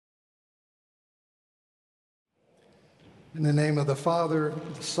In the name of the Father,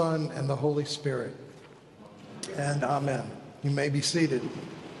 the Son, and the Holy Spirit. And amen. You may be seated.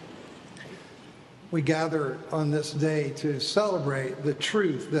 We gather on this day to celebrate the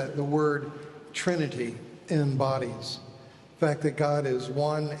truth that the word Trinity embodies. The fact that God is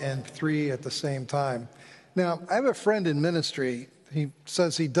one and three at the same time. Now, I have a friend in ministry. He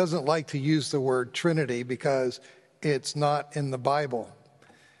says he doesn't like to use the word Trinity because it's not in the Bible.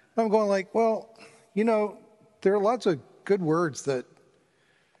 I'm going like, well, there are lots of good words that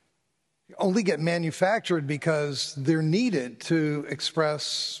only get manufactured because they're needed to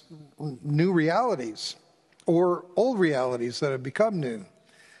express new realities or old realities that have become new.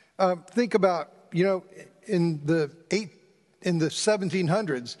 Think about, in the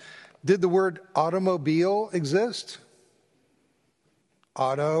 1700s, did the word automobile exist?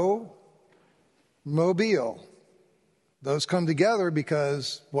 Automobile. Those come together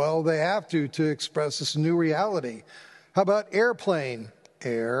because, they have to express this new reality. How about airplane?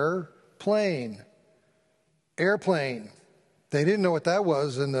 Airplane. They didn't know what that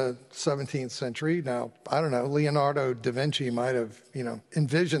was in the 17th century. Now, I don't know, Leonardo da Vinci might have,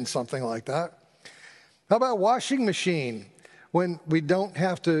 envisioned something like that. How about washing machine? When we don't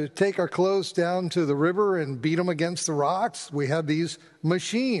have to take our clothes down to the river and beat them against the rocks, we have these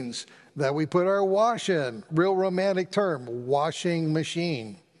machines that we put our wash in. Real romantic term, washing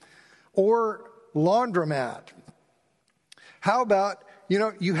machine. Or laundromat. How about,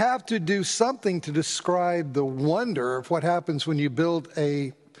 you have to do something to describe the wonder of what happens when you build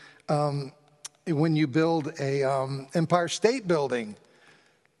a Empire State Building.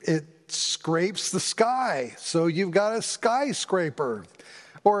 It scrapes the sky, so you've got a skyscraper.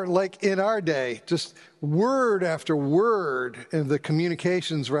 Or like in our day, just word after word in the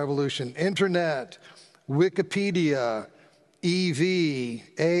communications revolution, internet, Wikipedia, EV,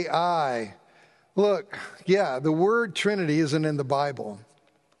 AI. Look, the word Trinity isn't in the Bible.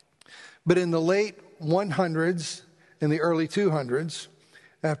 But in the late 100s, in the early 200s,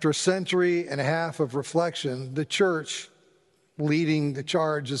 after a century and a half of reflection, the church, leading the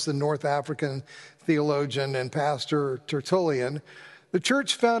charge as the North African theologian and pastor Tertullian, the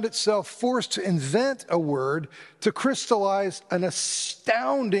church found itself forced to invent a word to crystallize an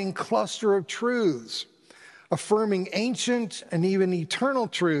astounding cluster of truths, affirming ancient and even eternal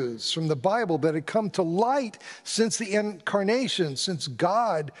truths from the Bible that had come to light since the incarnation, since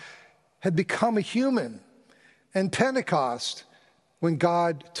God had become a human, and Pentecost, when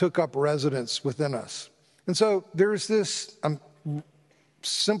God took up residence within us. And so there's this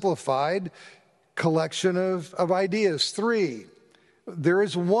simplified collection of ideas. 3, there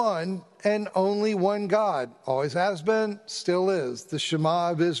is one and only one God. Always has been, still is. The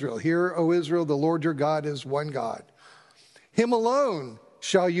Shema of Israel. Hear, O Israel, the Lord your God is one God. Him alone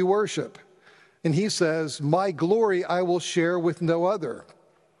shall you worship. And he says, my glory I will share with no other.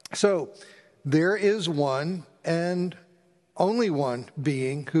 So there is one and only one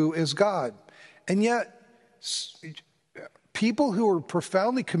being who is God. And yet, people who are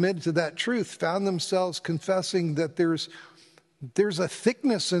profoundly committed to that truth found themselves confessing that there's a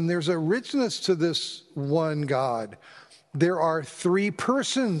thickness and there's a richness to this one God. There are 3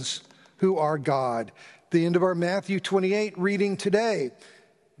 persons who are God. The end of our Matthew 28 reading today,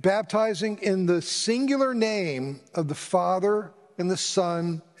 baptizing in the singular name of the Father and the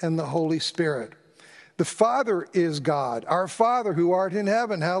Son and the Holy Spirit. The Father is God. Our Father who art in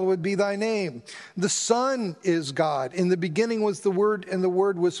heaven, hallowed be thy name. The Son is God. In the beginning was the Word, and the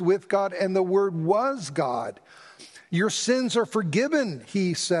Word was with God, and the Word was God. Your sins are forgiven,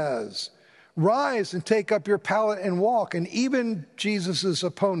 he says. Rise and take up your pallet and walk. And even Jesus'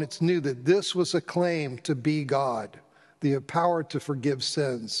 opponents knew that this was a claim to be God, the power to forgive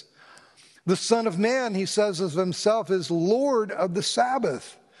sins. The Son of Man, he says of himself, is Lord of the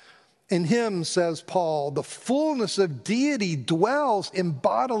Sabbath. In him, says Paul, the fullness of deity dwells in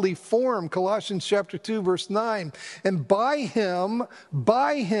bodily form, Colossians chapter 2, verse 9. And by him,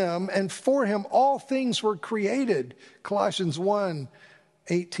 and for him, all things were created, Colossians 1,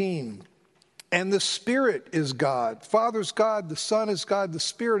 18. And the Spirit is God. Father's God, the Son is God, the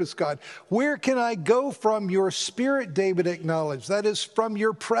Spirit is God. Where can I go from your Spirit, David acknowledged? That is, from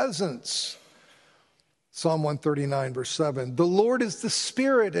your presence. Psalm 139, verse 7. The Lord is the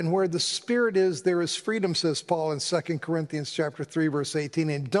Spirit, and where the Spirit is, there is freedom, says Paul in 2 Corinthians chapter 3, verse 18.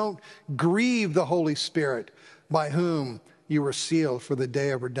 And don't grieve the Holy Spirit, by whom you were sealed for the day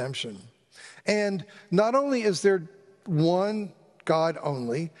of redemption. And not only is there one God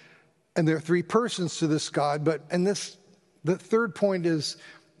only, and there are 3 persons to this God, but, the third point is,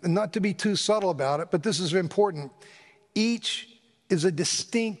 not to be too subtle about it, but this is important. Each is a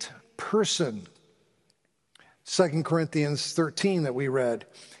distinct person. 2 Corinthians 13 that we read.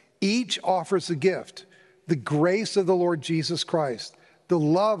 Each offers a gift, the grace of the Lord Jesus Christ, the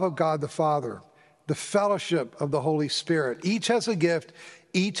love of God the Father, the fellowship of the Holy Spirit. Each has a gift,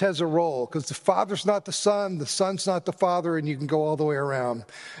 each has a role, because the Father's not the Son's not the Father, and you can go all the way around.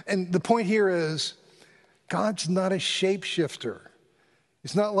 And the point here is, God's not a shapeshifter.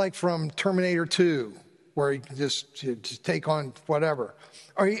 It's not like from Terminator 2, where he can just take on whatever.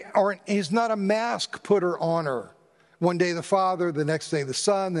 Or he's not a mask putter oner. One day the Father, the next day the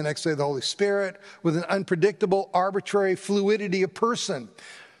Son, the next day the Holy Spirit, with an unpredictable, arbitrary fluidity of person.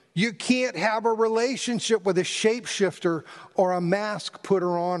 You can't have a relationship with a shapeshifter or a mask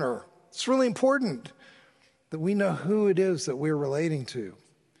putter oner. It's really important that we know who it is that we're relating to.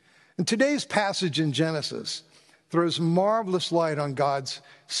 And today's passage in Genesis throws marvelous light on God's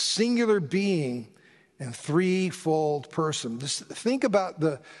singular being and threefold person. Just think about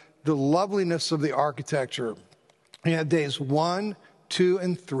the loveliness of the architecture. We had days 1, 2,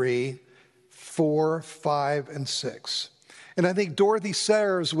 and 3, 4, 5, and 6. And I think Dorothy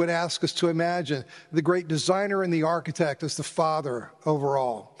Sayers would ask us to imagine the great designer and the architect as the Father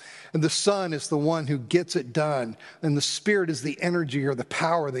overall. And the Son is the one who gets it done. And the Spirit is the energy or the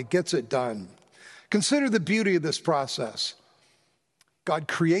power that gets it done. Consider the beauty of this process. God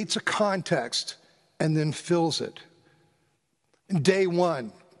creates a context and then fills it. In day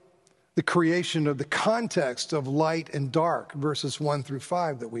 1, the creation of the context of light and dark, verses 1 through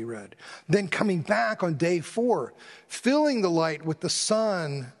 5 that we read. Then coming back on day 4, filling the light with the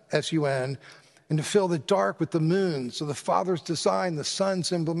sun, S-U-N, and to fill the dark with the moon. So the Father's design, the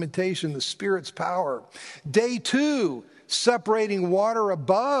Son's implementation, the Spirit's power. Day 2, separating water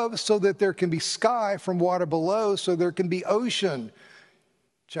above so that there can be sky from water below, so there can be ocean.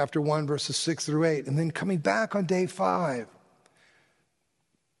 Chapter 1, verses 6 through 8. And then coming back on day 5,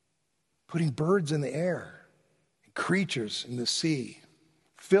 putting birds in the air, creatures in the sea,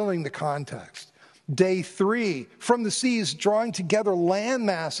 filling the context. Day 3, from the seas, drawing together land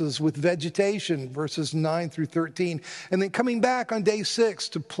masses with vegetation, verses 9 through 13. And then coming back on day 6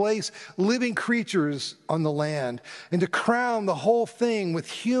 to place living creatures on the land and to crown the whole thing with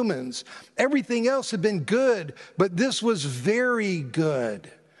humans. Everything else had been good, but this was very good.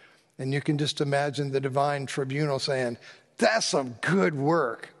 And you can just imagine the divine tribunal saying, that's some good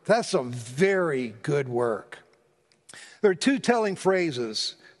work. That's some very good work. There are 2 telling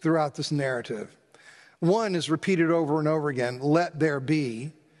phrases throughout this narrative. One is repeated over and over again, let there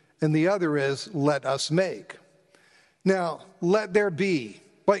be, and the other is, let us make. Now, let there be.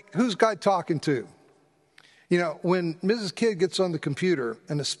 Like, who's God talking to? You know, when Mrs. Kidd gets on the computer,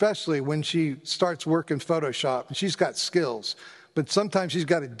 and especially when she starts working Photoshop, and she's got skills, but sometimes she's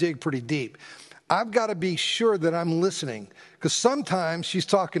got to dig pretty deep. I've got to be sure that I'm listening, because sometimes she's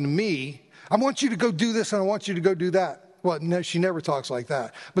talking to me. I want you to go do this, and I want you to go do that. Well, no, she never talks like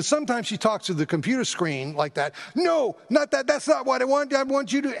that. But sometimes she talks to the computer screen like that. No, not that. That's not what I want. I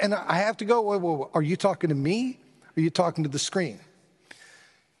want you to. And I have to go, well, are you talking to me? Or are you talking to the screen?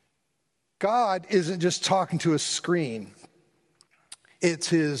 God isn't just talking to a screen. It's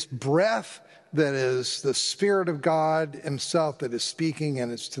his breath that is the Spirit of God himself that is speaking,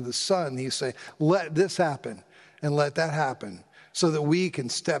 and it's to the Son. He's saying, let this happen and let that happen so that we can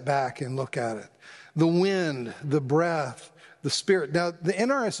step back and look at it. The wind, the breath, the Spirit. Now, the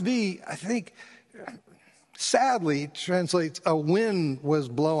NRSV, I think, sadly translates a wind was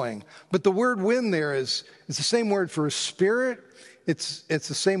blowing. But the word wind there is the same word for spirit. It's the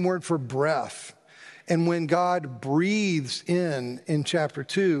same word for breath. And when God breathes in chapter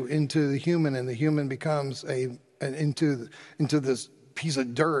 2 into the human, and the human becomes into this piece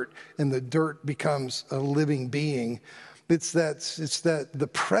of dirt, and the dirt becomes a living being, it's that the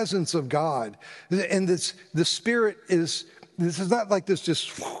presence of God. And the Spirit this is not like this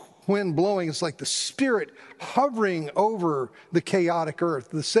just wind blowing. It's like the Spirit hovering over the chaotic earth,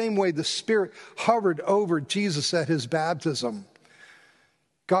 the same way the Spirit hovered over Jesus at his baptism.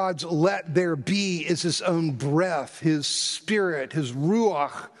 God's let there be is his own breath, his Spirit, his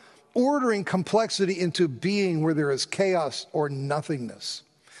ruach, ordering complexity into being where there is chaos or nothingness.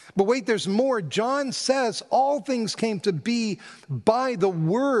 But wait, there's more. John says all things came to be by the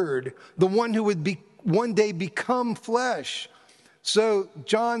Word, the one who would one day become flesh. So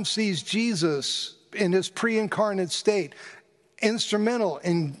John sees Jesus in his pre-incarnate state, instrumental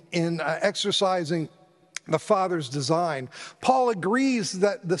in exercising the Father's design. Paul agrees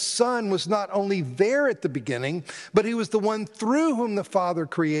that the Son was not only there at the beginning, but he was the one through whom the Father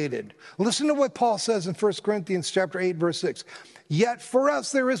created. Listen to what Paul says in 1 Corinthians chapter 8, verse 6. Yet for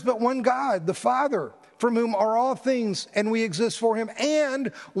us there is but one God, the Father, from whom are all things, and we exist for him, and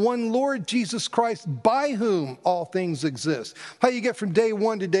one Lord Jesus Christ, by whom all things exist. How you get from day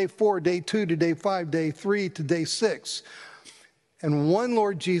 1 to day 4, day 2 to day 5, day 3 to day 6. And one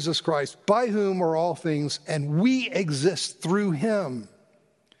Lord Jesus Christ, by whom are all things, and we exist through him.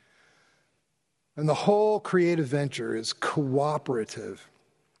 And the whole creative venture is cooperative.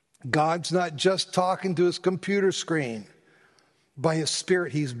 God's not just talking to his computer screen. By his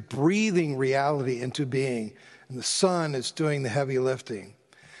Spirit, he's breathing reality into being. And the Son is doing the heavy lifting.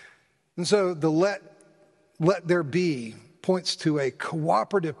 And so the let there be points to a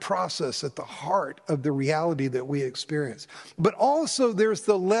cooperative process at the heart of the reality that we experience. But also there's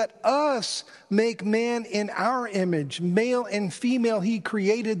the let us make man in our image, male and female. He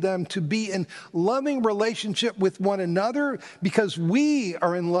created them to be in loving relationship with one another because we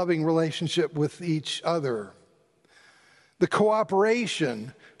are in loving relationship with each other. The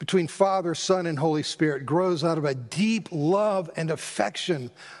cooperation between Father, Son, and Holy Spirit grows out of a deep love and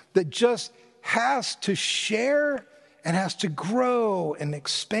affection that just has to share and has to grow and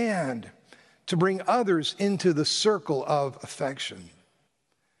expand to bring others into the circle of affection.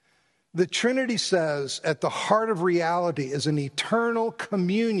 The Trinity says at the heart of reality is an eternal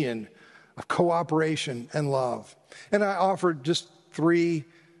communion of cooperation and love. And I offered just three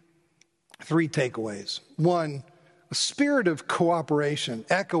takeaways. One, a spirit of cooperation,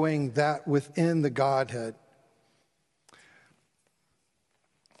 echoing that within the Godhead.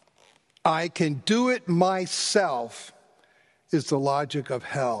 I can do it myself is the logic of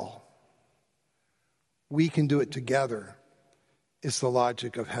hell. We can do it together is the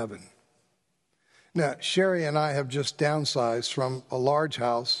logic of heaven. Now, Sherry and I have just downsized from a large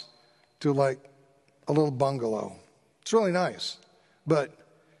house to like a little bungalow. It's really nice, but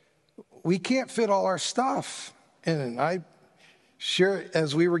we can't fit all our stuff in it.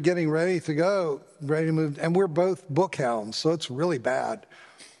 As we were getting ready to move, and we're both book hounds, so it's really bad.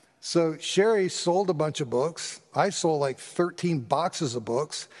 So Sherry sold a bunch of books. I sold like 13 boxes of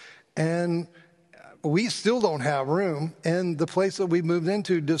books, and we still don't have room. And the place that we moved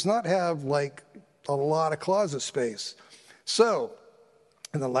into does not have like a lot of closet space. So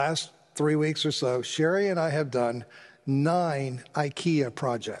in the last 3 weeks or so, Sherry and I have done 9 IKEA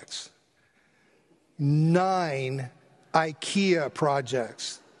projects. 9 IKEA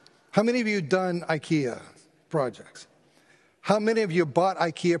projects. How many of you have done IKEA projects? How many of you bought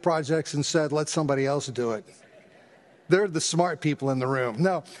IKEA projects and said, let somebody else do it? They're the smart people in the room.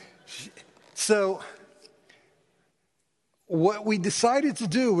 No. So what we decided to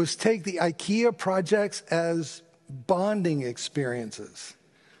do was take the IKEA projects as bonding experiences,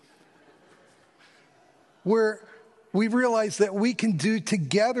 where we realized that we can do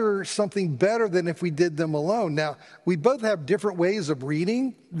together something better than if we did them alone. Now, we both have different ways of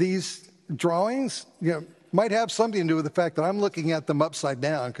reading these drawings. Might have something to do with the fact that I'm looking at them upside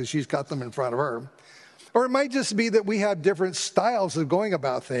down because she's got them in front of her. Or it might just be that we have different styles of going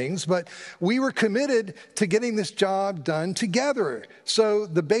about things, but we were committed to getting this job done together. So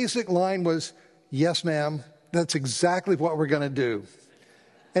the basic line was, yes, ma'am, that's exactly what we're going to do.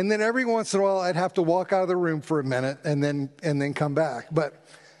 And then every once in a while, I'd have to walk out of the room for a minute and then come back. But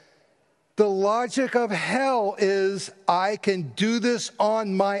the logic of hell is, I can do this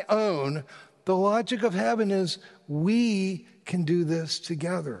on my own. The logic of heaven is, we can do this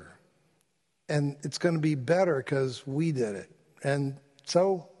together. And it's going to be better because we did it. And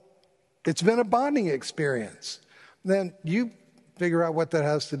so it's been a bonding experience. Then you figure out what that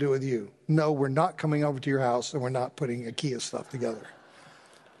has to do with you. No, we're not coming over to your house and we're not putting IKEA stuff together.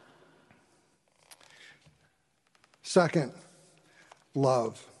 Second,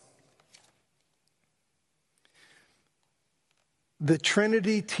 love. The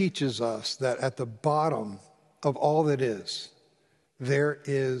Trinity teaches us that at the bottom of all that is, there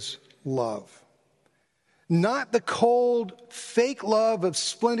is love. Not the cold, fake love of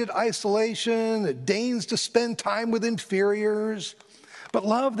splendid isolation that deigns to spend time with inferiors, but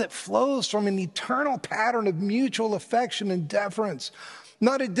love that flows from an eternal pattern of mutual affection and deference.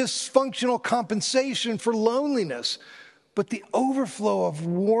 Not a dysfunctional compensation for loneliness, but the overflow of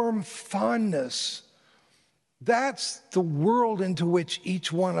warm fondness. That's the world into which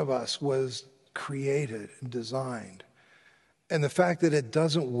each one of us was created and designed. And the fact that it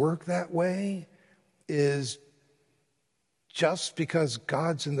doesn't work that way is just because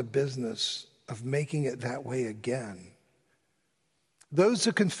God's in the business of making it that way again. Those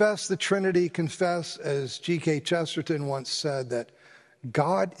who confess the Trinity confess, as G.K. Chesterton once said, that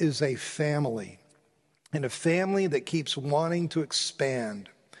God is a family, and a family that keeps wanting to expand.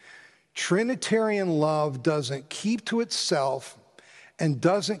 Trinitarian love doesn't keep to itself and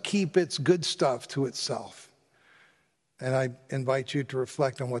doesn't keep its good stuff to itself. And I invite you to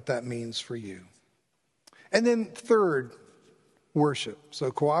reflect on what that means for you. And then third, worship.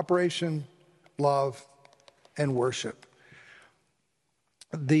 So cooperation, love, and worship.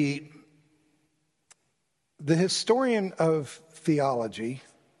 The historian of theology,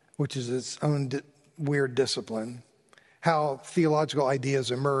 which is its own weird discipline, how theological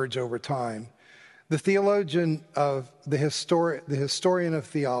ideas emerge over time. The theologian of the historian of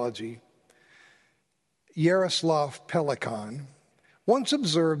theology, Yaroslav Pelikan, once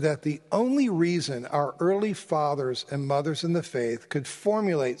observed that the only reason our early fathers and mothers in the faith could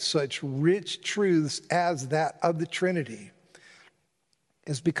formulate such rich truths as that of the Trinity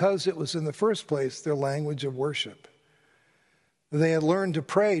is because it was in the first place their language of worship. They had learned to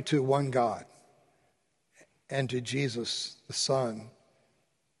pray to one God and to Jesus the Son,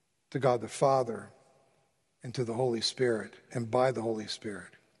 to God the Father, and to the Holy Spirit, and by the Holy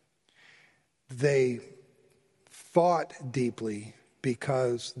Spirit. They thought deeply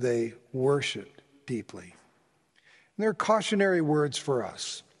because they worshiped deeply. And there are cautionary words for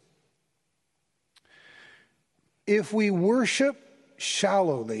us. If we worship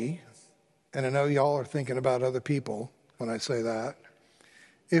shallowly, and I know y'all are thinking about other people when I say that,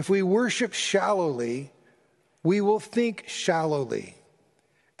 if we worship shallowly, we will think shallowly.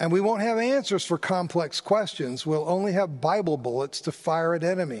 And we won't have answers for complex questions. We'll only have Bible bullets to fire at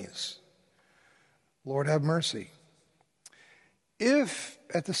enemies. Lord have mercy. If,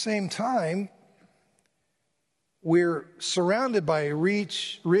 at the same time, we're surrounded by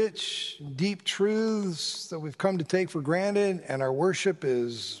rich, deep truths that we've come to take for granted, and our worship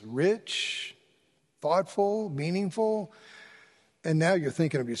is rich, thoughtful, meaningful, and now you're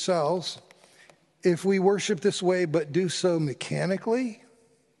thinking of yourselves, if we worship this way but do so mechanically,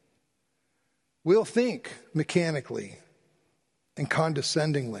 we'll think mechanically and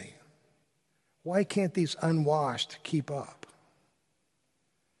condescendingly. Why can't these unwashed keep up?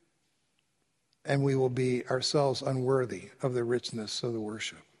 And we will be ourselves unworthy of the richness of the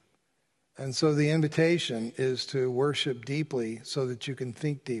worship. And so the invitation is to worship deeply so that you can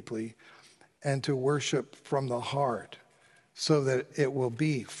think deeply, and to worship from the heart so that it will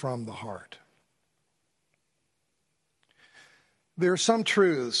be from the heart. There are some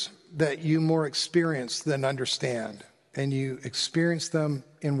truths that you more experience than understand, and you experience them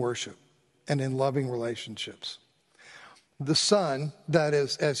in worship and in loving relationships. The sun, that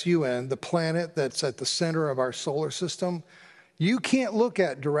is S-U-N, the planet that's at the center of our solar system, you can't look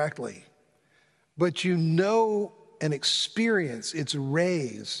at directly, but you know and experience its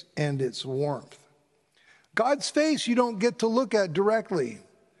rays and its warmth. God's face you don't get to look at directly,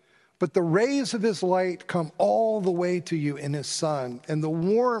 but the rays of his light come all the way to you in his Son, and the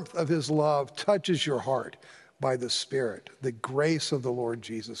warmth of his love touches your heart by the Spirit, the grace of the Lord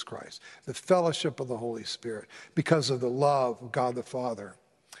Jesus Christ, the fellowship of the Holy Spirit, because of the love of God the Father.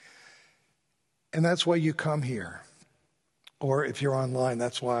 And that's why you come here. Or if you're online,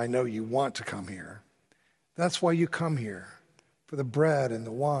 that's why I know you want to come here. That's why you come here, for the bread and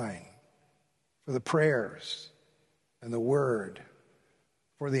the wine, for the prayers and the word,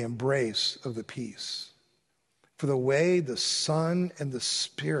 for the embrace of the peace, for the way the Son and the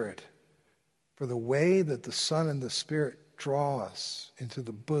Spirit, for the way that the Son and the Spirit draw us into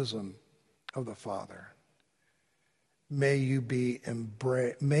the bosom of the Father. May you be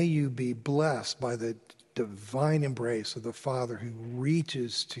blessed by the divine embrace of the Father who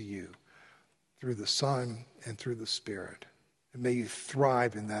reaches to you through the Son and through the Spirit. And may you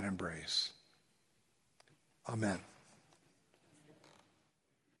thrive in that embrace. Amen.